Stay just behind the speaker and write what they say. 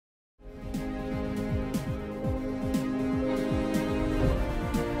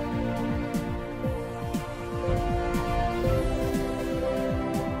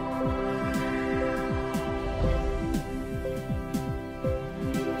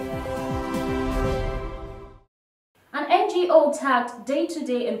tagged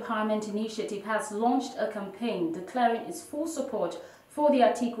Day-to-Day Empowerment Initiative has launched a campaign declaring its full support for the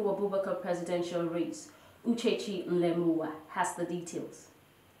Atiku Abubakar presidential race. Uchechi Nlemuwa has the details.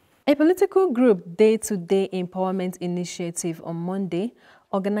 A political group, Day-to-Day Empowerment Initiative, on Monday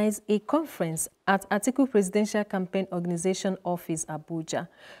organized a conference at Atiku Presidential Campaign Organization Office, Abuja,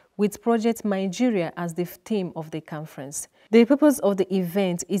 with Project Nigeria as the theme of the conference. The purpose of the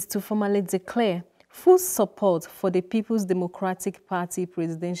event is to formally declare full support for the People's Democratic Party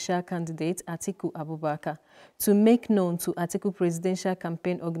presidential candidate Atiku Abubakar, to make known to Atiku Presidential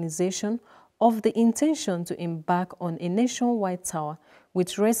Campaign Organization of the intention to embark on a nationwide tour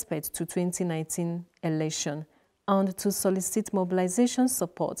with respect to 2019 election, and to solicit mobilization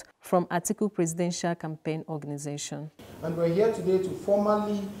support from Atiku Presidential Campaign Organization. And we're here today to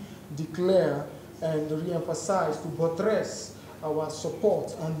formally declare and re-emphasize, to buttress our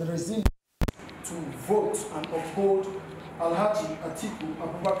support and the resilience to vote and uphold Alhaji Atiku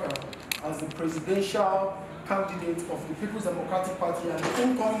Abubakar as the presidential candidate of the People's Democratic Party and the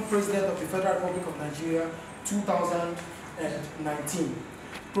incoming president of the Federal Republic of Nigeria 2019.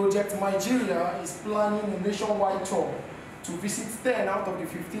 Project Nigeria is planning a nationwide tour to visit 10 out of the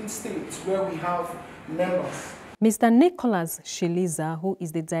 15 states where we have members. Mr. Nicholas Shiliza, who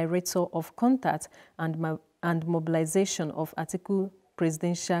is the Director of Contact and Mobilization of Atiku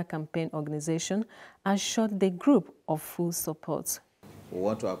Presidential Campaign Organization, assured the group of full support. We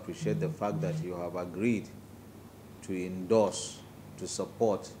want to appreciate the fact that you have agreed to endorse, to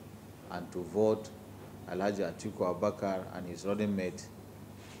support, and to vote Alhaji Atiku Abubakar and his running mate,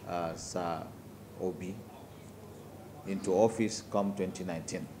 Sir Obi, into office come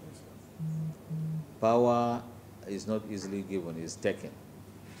 2019. Power is not easily given, it's taken.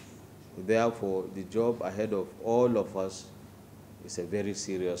 Therefore, the job ahead of all of us is a very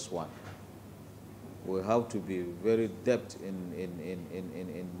serious one. We have to be very adept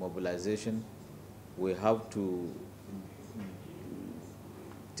in mobilization. We have to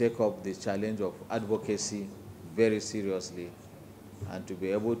take up the challenge of advocacy very seriously, and to be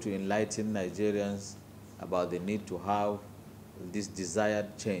able to enlighten Nigerians about the need to have this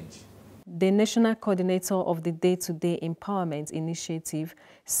desired change. The national coordinator of the Day-to-Day Empowerment Initiative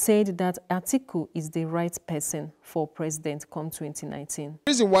said that Atiku is the right person for president come 2019.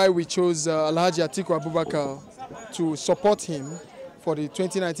 The reason why we chose Alhaji Atiku Abubakar to support him for the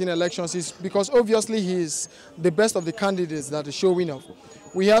 2019 elections is because obviously he is the best of the candidates that are showing up.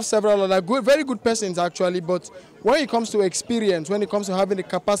 We have several other very good persons actually, but when it comes to experience, when it comes to having the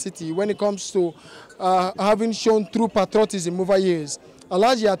capacity, when it comes to having shown true patriotism over years,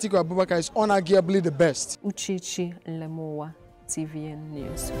 Alhaji Atiku Abubakar is unarguably the best. Uchechi Nlemuwa, TVN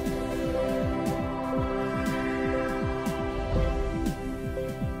News.